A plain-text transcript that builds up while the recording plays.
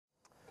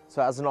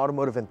So as an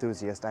automotive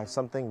enthusiast, I have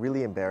something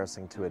really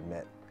embarrassing to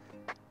admit.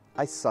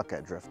 I suck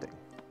at drifting.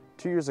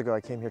 2 years ago, I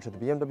came here to the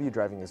BMW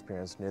driving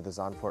experience near the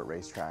Zandvoort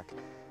racetrack.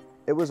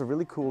 It was a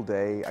really cool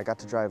day. I got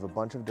to drive a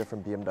bunch of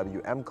different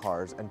BMW M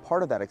cars, and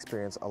part of that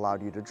experience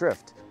allowed you to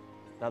drift.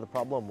 Now the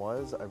problem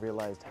was, I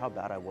realized how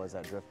bad I was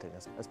at drifting,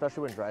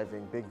 especially when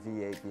driving big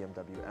V8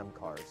 BMW M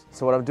cars.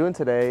 So what I'm doing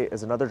today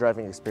is another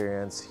driving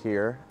experience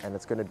here, and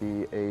it's going to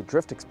be a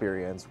drift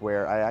experience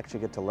where I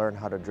actually get to learn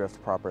how to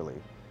drift properly.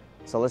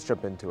 So let's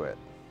jump into it.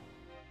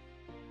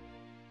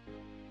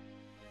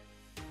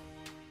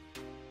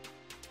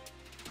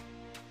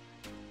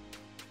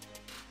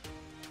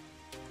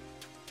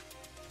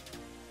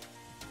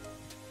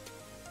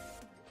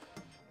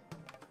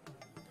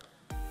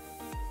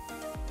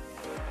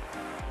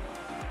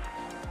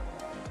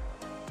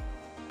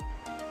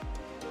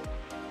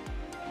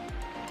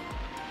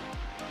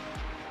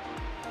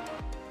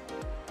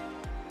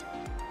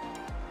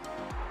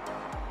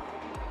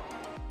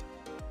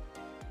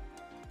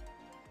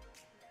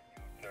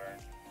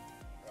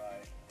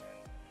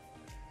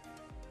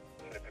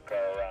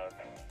 Around,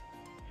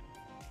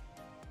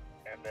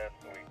 and then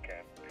we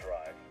can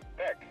drive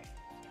back.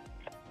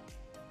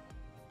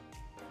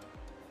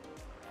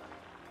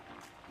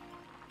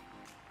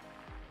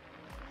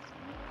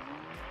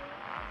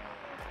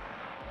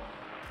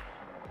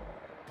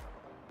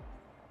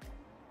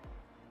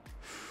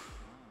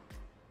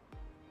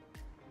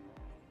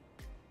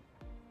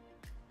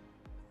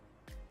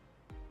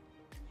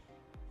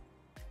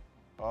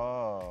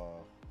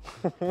 Oh.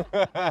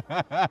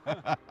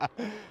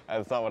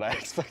 That's not what I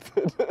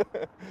expected.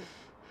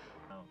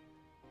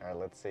 All right,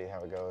 let's see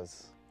how it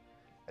goes.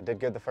 I did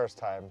good the first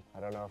time. I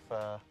don't know if...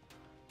 No,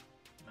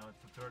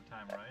 it's the third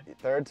time, right?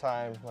 Third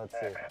time, let's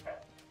see. And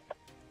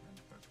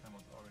the first time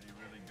was already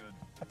really good.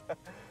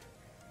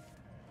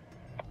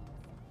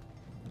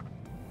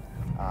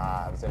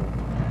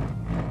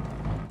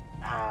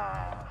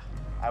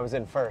 I was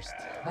in first.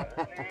 A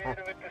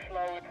little bit too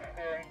slow with the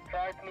steering.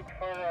 Try to look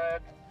further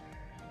ahead.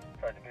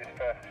 Try to be as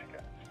fast as you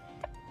can.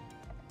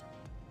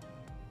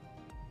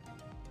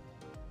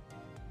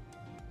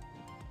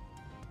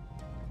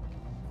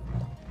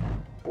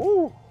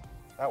 Ooh,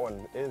 that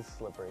one is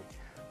slippery.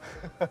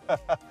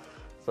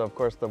 So of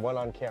course the one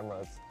on camera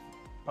is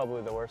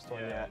probably the worst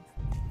one yet.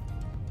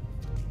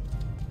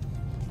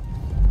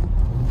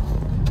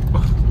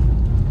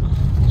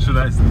 Should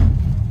I say?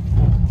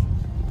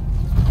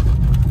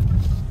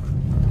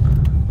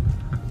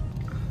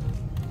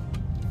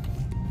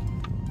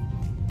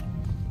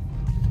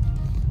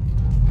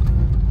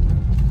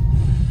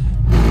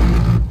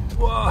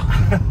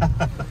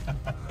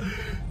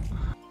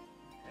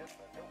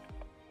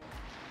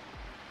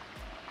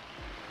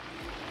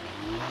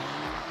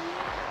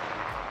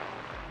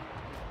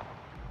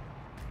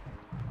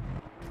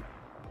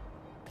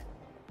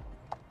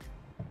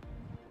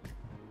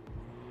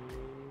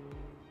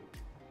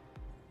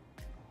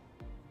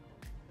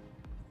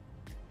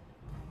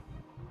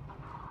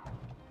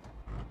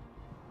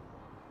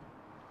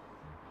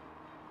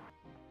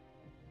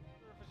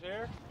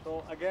 Here,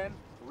 so again,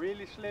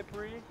 really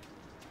slippery,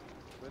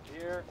 but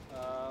here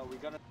we're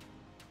gonna...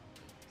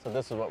 So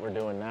this is what we're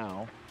doing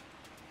now.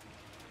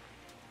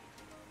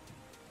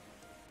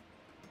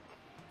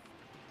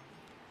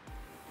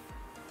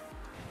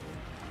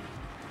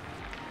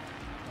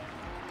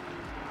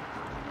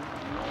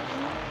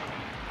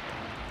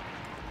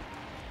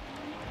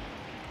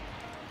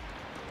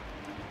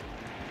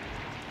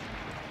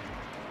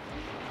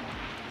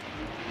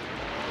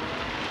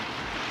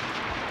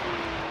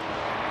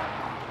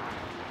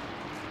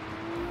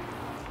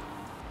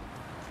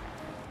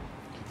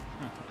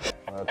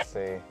 Let's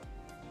see.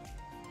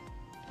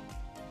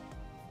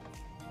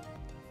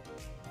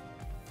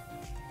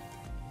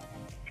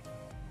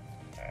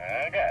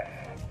 And gas.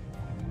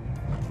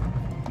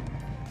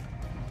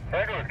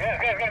 Very good.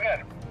 Gas, gas, gas,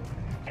 gas.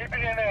 Keep it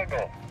in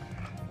angle.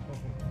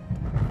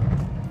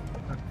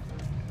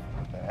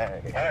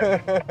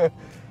 Hey.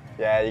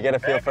 Yeah, you get a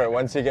feel for it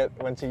once you get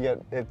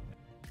it.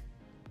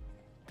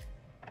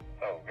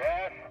 So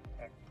gas.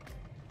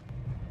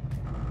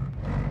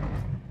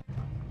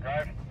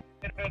 Drive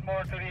a bit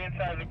more to the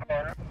inside of the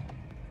corner.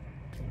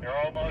 You're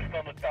almost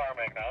on the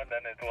tarmac now, and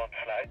then it won't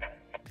slide.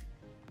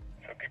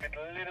 So keep it a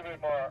little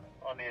bit more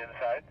on the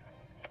inside.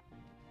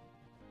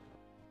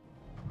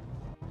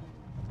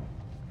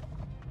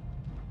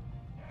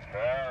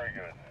 Very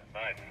good.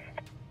 Nice.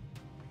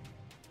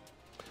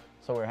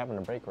 So we're having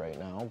a break right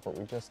now, but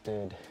we just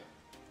did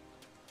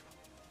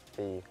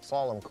the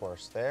slalom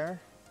course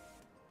there,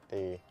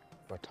 the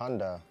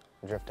rotunda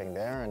drifting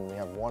there, and we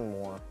have one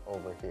more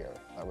over here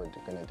that we're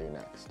gonna do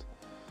next.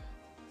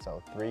 So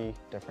 3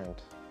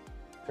 different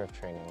drift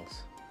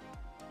trainings.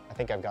 I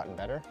think I've gotten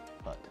better,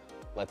 but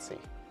let's see.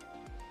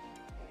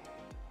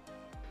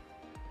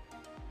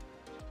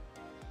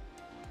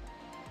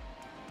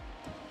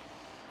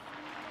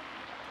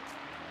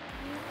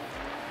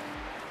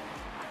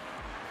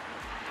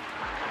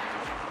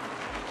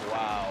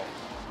 Wow.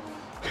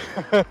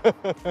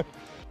 Next.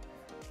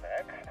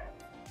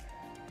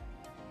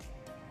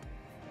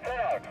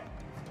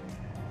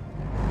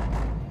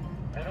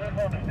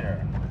 on the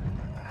steer.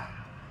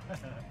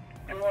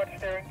 Too much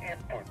steering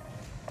input.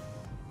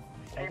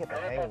 Can't get Keep the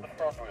grip hang. on the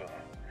front wheels.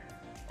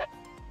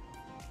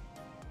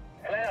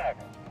 Clean up.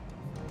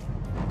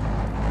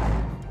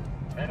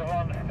 Bit of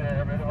on the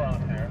steer, bit of on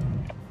the steer.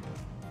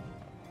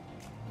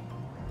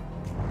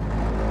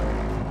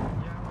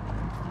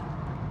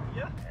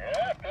 Yeah.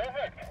 Yeah,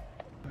 perfect.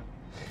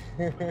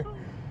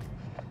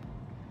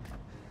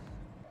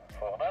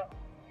 Volgende.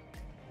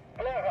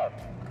 Vleugels.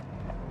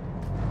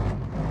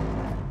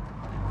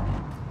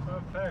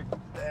 Perfect.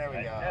 There we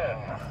go. Yes,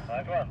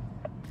 nice one.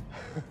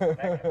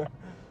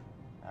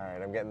 All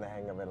right, I'm getting the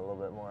hang of it a little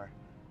bit more.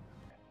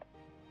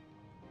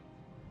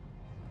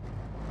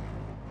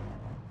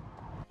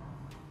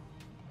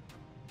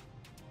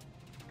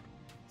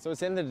 So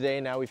it's the end of the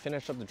day now. We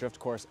finished up the drift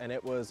course and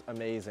it was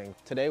amazing.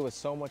 Today was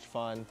so much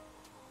fun.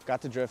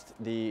 Got to drift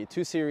the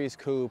 2 Series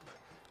coupe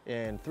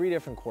in 3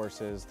 different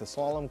courses, the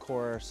slalom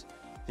course,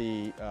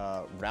 the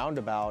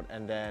roundabout,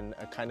 and then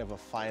a kind of a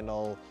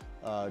final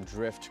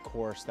drift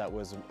course that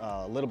was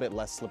a little bit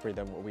less slippery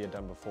than what we had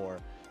done before.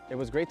 It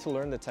was great to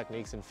learn the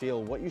techniques and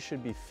feel what you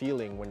should be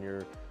feeling when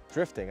you're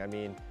drifting. I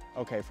mean,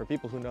 okay, for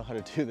people who know how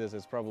to do this,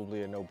 it's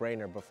probably a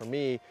no-brainer, but for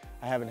me,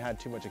 I haven't had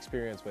too much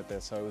experience with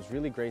this, so it was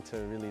really great to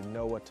really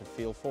know what to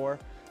feel for.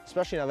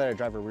 Especially now that I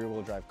drive a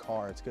rear-wheel drive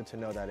car, it's good to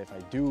know that if I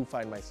do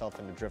find myself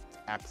in a drift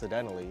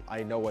accidentally,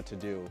 I know what to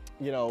do.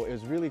 You know, it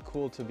was really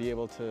cool to be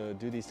able to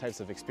do these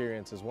types of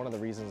experiences. One of the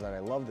reasons that I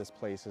love this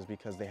place is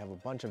because they have a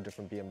bunch of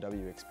different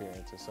BMW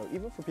experiences. So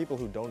even for people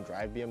who don't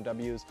drive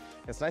BMWs,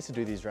 it's nice to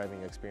do these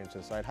driving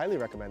experiences. So I'd highly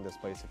recommend this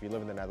place if you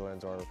live in the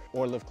Netherlands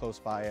or live close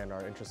by and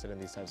are interested in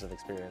these types of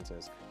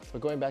experiences.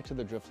 But going back to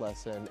the drift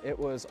lesson, it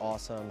was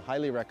awesome.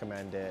 Highly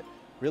recommend it.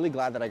 Really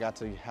glad that I got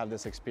to have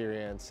this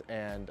experience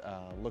and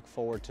look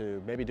forward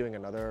to maybe doing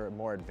another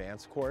more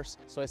advanced course.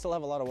 So I still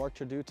have a lot of work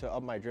to do to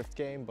up my drift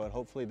game, but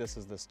hopefully this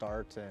is the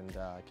start and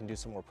I can do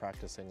some more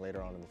practicing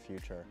later on in the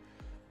future.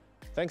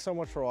 Thanks so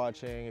much for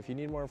watching. If you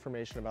need more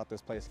information about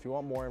this place, if you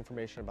want more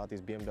information about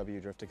these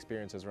BMW drift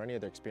experiences or any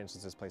other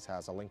experiences this place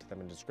has, I'll link to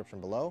them in the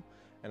description below.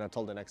 And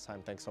until the next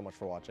time, thanks so much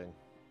for watching.